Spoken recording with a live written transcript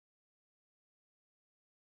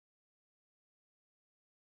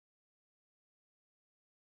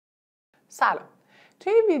سلام.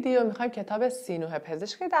 توی این ویدیو میخوایم کتاب سینوهه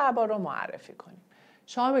پزشکی دربار رو معرفی کنیم.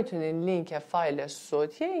 شما میتونید لینک فایل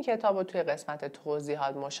صوتی این کتاب رو توی قسمت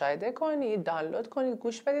توضیحات مشاهده کنید، دانلود کنید،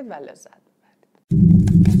 گوش بدید و لذت ببرید.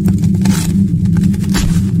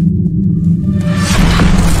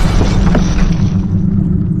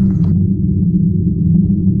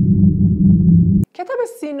 کتاب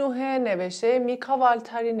سینوهه نوشته میکا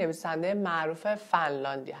والتاری، نویسنده معروف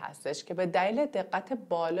فنلاندی هستش که به دلیل دقت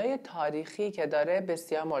بالای تاریخی که داره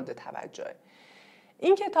بسیار مورد توجهه.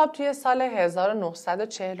 این کتاب توی سال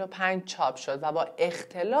 1945 چاپ شد و با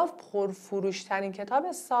اختلاف پرفروشترین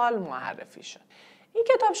کتاب سال معرفی شد. این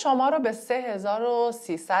کتاب شما رو به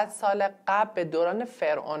 3300 سال قبل به دوران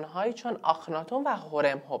فرعون‌هایی چون آخناتون و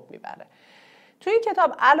هورمزد میبره. توی این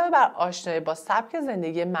کتاب علاوه بر آشنایی با سبک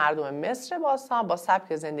زندگی مردم مصر باستان، با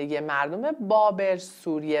سبک زندگی مردم بابل،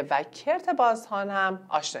 سوریه و کرت باستان هم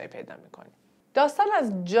آشنایی پیدا میکنیم. داستان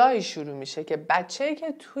از جایی شروع میشه که بچه‌ای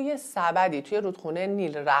که توی سبدی توی رودخونه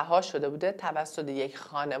نیل رها شده بوده توسط یک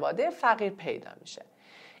خانواده فقیر پیدا میشه.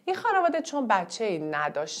 این خانواده چون بچه‌ای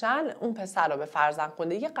نداشتن، اون پسر رو به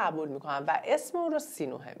فرزندخواندگی قبول میکنن و اسم اون رو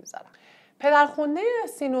سینوهه میذارن. پدرخوانده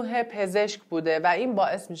سینوهه پزشک بوده و این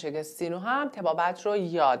باعث میشه که سینوهه هم طبابت رو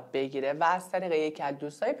یاد بگیره و از طریق یکی از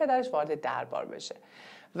دوستای پدرش وارد دربار بشه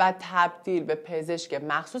و تبدیل به پزشک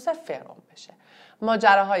مخصوص فرعون بشه.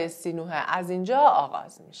 ماجراهای سینوهه از اینجا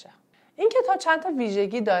آغاز میشه. این کتاب چند تا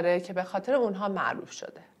ویژگی داره که به خاطر اونها معروف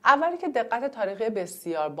شده. اولی که دقت تاریخی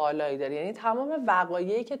بسیار بالایی داره، یعنی تمام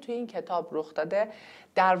وقایعی که توی این کتاب رخ داده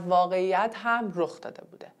در واقعیت هم رخ داده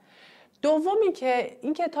بوده. دومی که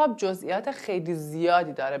این کتاب جزئیات خیلی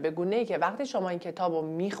زیادی داره، به گونه‌ای که وقتی شما این کتاب رو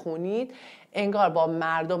میخونید انگار با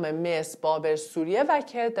مردم مصر، بابل، سوریه و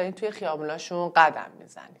کرت دارین توی خیابوناشون قدم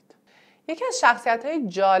میزنید. یکی از شخصیت‌های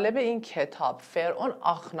جالب این کتاب فرعون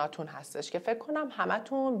آخناتون هستش که فکر کنم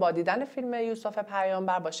همتون با دیدن فیلم یوسف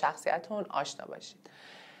پیامبر با شخصیت اون آشنا باشید.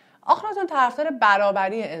 آخناتون طرفدار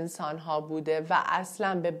برابری انسان‌ها بوده و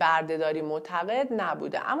اصلاً به بردهداری معتقد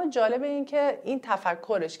نبوده، اما جالب این که این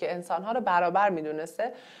تفکرش که انسان‌ها رو برابر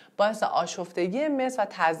می‌دونسته باعث آشفتگی مصر و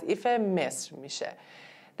تضعیف مصر میشه.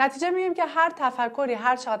 نتیجه می‌بینیم که هر تفکری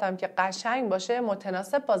هر چقدر هم که قشنگ باشه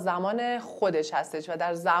متناسب با زمان خودش هستش و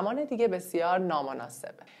در زمان دیگه بسیار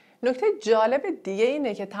نامناسبه. نکته جالب دیگه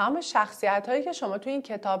اینه که تمام شخصیت‌هایی که شما توی این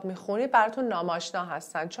کتاب می‌خونید براتون ناماشنا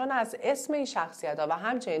هستن، چون از اسم این شخصیت‌ها و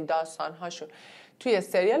همچنین داستان‌هاشون توی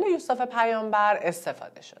سریال یوسف پیامبر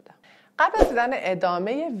استفاده شده. قبل از دیدن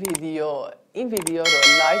ادامه ویدیو، این ویدیو رو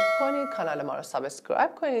لایک کنید، کانال ما رو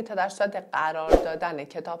سابسکرایب کنید تا در صورت قرار دادن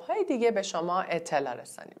کتاب‌های دیگه به شما اطلاع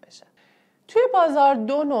رسانی بشه. توی بازار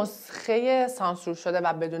 2 نسخه سانسور شده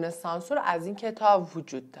و بدون سانسور از این کتاب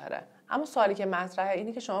وجود داره. اما سوالی که مطرحه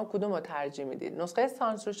اینه که شما کدوم رو ترجیح میدید؟ نسخه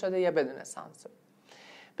سانسور شده یا بدون سانسور؟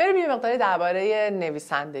 بریم یه مقداری درباره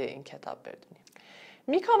نویسنده این کتاب بدونیم.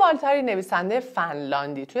 میکا والتاری نویسنده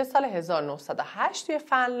فنلاندی توی سال 1908 توی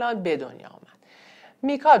فنلاند به دنیا آمد.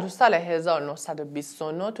 میکا تو سال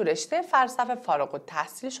 1929 تو رشته فلسفه فارغ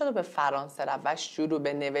التحصیل شد و به فرانسه رفت و شروع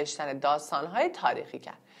به نوشتن داستان‌های تاریخی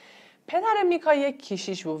کرد. پدر میکا یک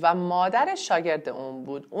کشیش بود و مادر شاگرد اون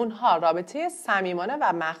بود. اونها رابطه صمیمانه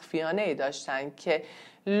و مخفیانه‌ای داشتن که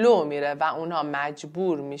لو میره و اونها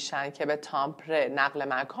مجبور میشن که به تامپره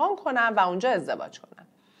نقل مکان کنن و اونجا ازدواج کنن.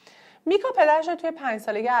 میکا پدرش رو توی 5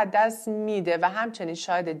 سالگی از دست میده و همچنین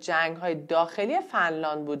شاهد جنگ‌های داخلی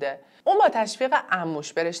فنلاند بوده. اون با تشویق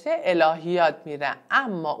عموش به رشته الهیات میره،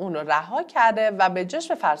 اما اون رو رها کرده و به جاش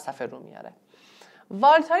به فلسفه رو میاره.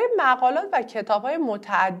 والتاری مقالات و کتاب‌های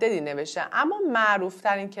متعددی نوشته، اما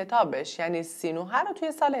معروف‌ترین کتابش یعنی سینوهه رو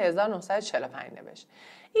توی سال 1945 نوشت.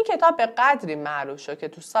 این کتاب به قدری معروف شد که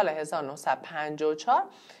تو سال 1954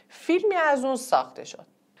 فیلمی از اون ساخته شد.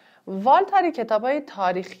 والتاری کتاب‌های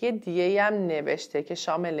تاریخی دیگه‌ای هم نوشته که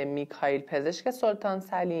شامل میکائیل پزشک سلطان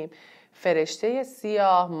سلیم، فرشته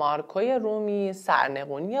سیاه، مارکوی رومی،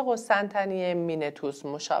 سرنگونی قسطنطنیه، مینتوس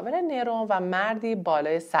مشاور نرون و مردی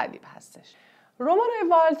بالای صلیب هستش. رمان‌های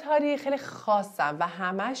والتاری خیلی خاصن و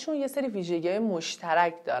همه‌شون یه سری ویژگی‌های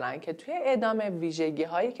مشترک دارن که توی ادامه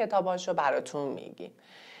ویژگی‌های کتاب‌هاشو براتون میگیم.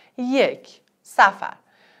 1. سفر.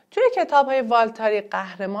 توی کتاب‌های والتاری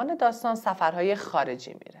قهرمان داستان سفرهای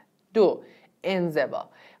خارجی میره. 2. انزوا.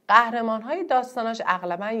 قهرمان‌های داستاناش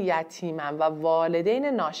اغلباً یتیمن و والدین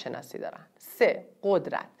ناشناسی دارن. 3.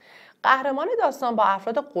 قدرت. قهرمان داستان با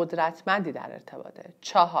افراد قدرتمندی در ارتباطه.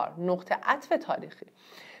 4. نقطه عطف تاریخی.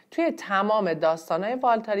 توی تمام داستان‌های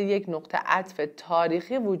والتاری یک نقطه عطف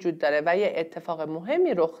تاریخی وجود داره و یه اتفاق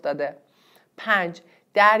مهمی رخ داده. 5.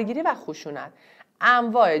 درگیری و خشونت.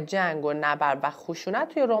 انواع جنگ و نبرد و خشونت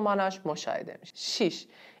توی رماناش مشاهده میشه. 6.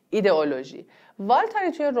 ایدئولوژی.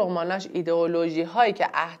 والتاری توی رماناش ایدئولوژی هایی که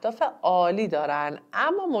اهداف عالی دارن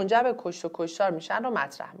اما منجر به کشت و کشتار میشن رو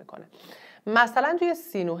مطرح میکنه. مثلا توی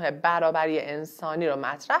سینوهه برابری انسانی رو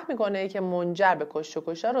مطرح میکنه که منجر به کشت و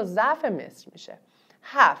کشتار و ضعف مصر میشه.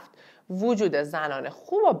 7. وجود زنان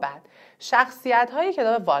خوب و بد. شخصیت های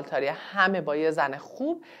کتاب والتاری همه با یه زن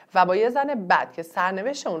خوب و با یه زن بد که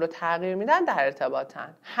سرنوشت اون رو تغییر میدن در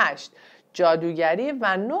ارتباطن. 8. جادوگری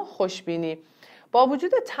و 9. خوشبینی. با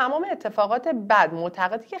وجود تمام اتفاقات بد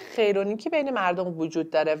معتقدی که خیر و نیکی بین مردم وجود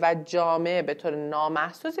داره و جامعه به طور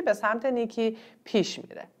نامحسوسی به سمت نیکی پیش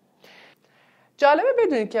میره. جالبه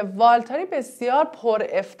بدونید که والتاری بسیار پر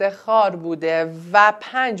افتخار بوده و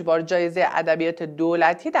 5 بار جایزه ادبیات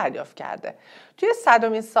دولتی دریافت کرده. توی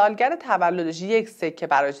 100مین سالگرد تولدش 1 سکه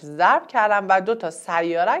براش ضرب کردم و 2 تا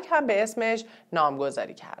سیارک هم به اسمش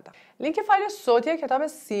نامگذاری کردم. لینک فایل صوتی کتاب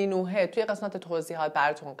سینوهه توی قسمت توضیحات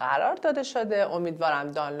براتون قرار داده شده.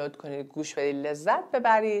 امیدوارم دانلود کنید، گوش بدید، لذت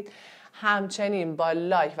ببرید. همچنین با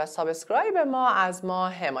لایک و سابسکرایب ما از ما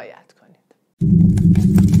حمایت کنید.